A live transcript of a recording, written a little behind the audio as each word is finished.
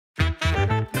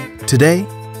Today,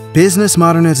 business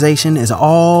modernization is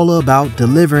all about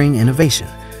delivering innovation.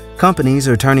 Companies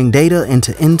are turning data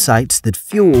into insights that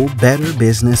fuel better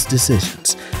business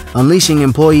decisions, unleashing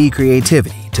employee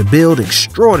creativity to build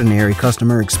extraordinary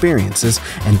customer experiences,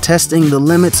 and testing the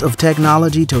limits of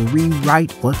technology to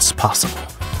rewrite what's possible.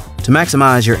 To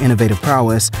maximize your innovative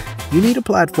prowess, you need a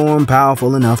platform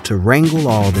powerful enough to wrangle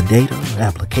all the data,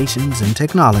 applications, and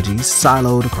technologies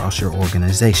siloed across your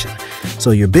organization,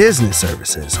 so your business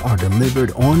services are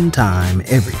delivered on time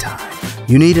every time.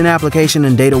 You need an application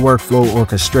and data workflow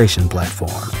orchestration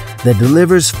platform that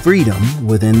delivers freedom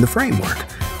within the framework.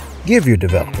 Give your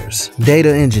developers,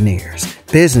 data engineers,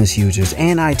 business users,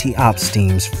 and IT ops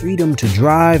teams freedom to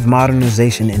drive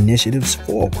modernization initiatives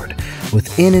forward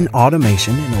within an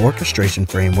automation and orchestration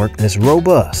framework that's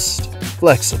robust,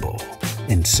 flexible,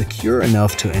 and secure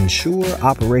enough to ensure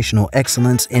operational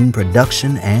excellence in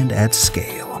production and at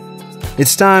scale.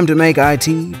 It's time to make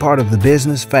IT part of the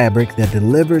business fabric that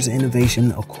delivers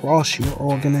innovation across your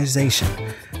organization.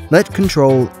 Let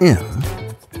Control M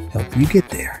help you get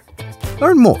there.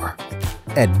 Learn more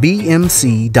at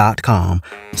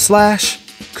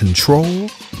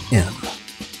bmc.com/control-M.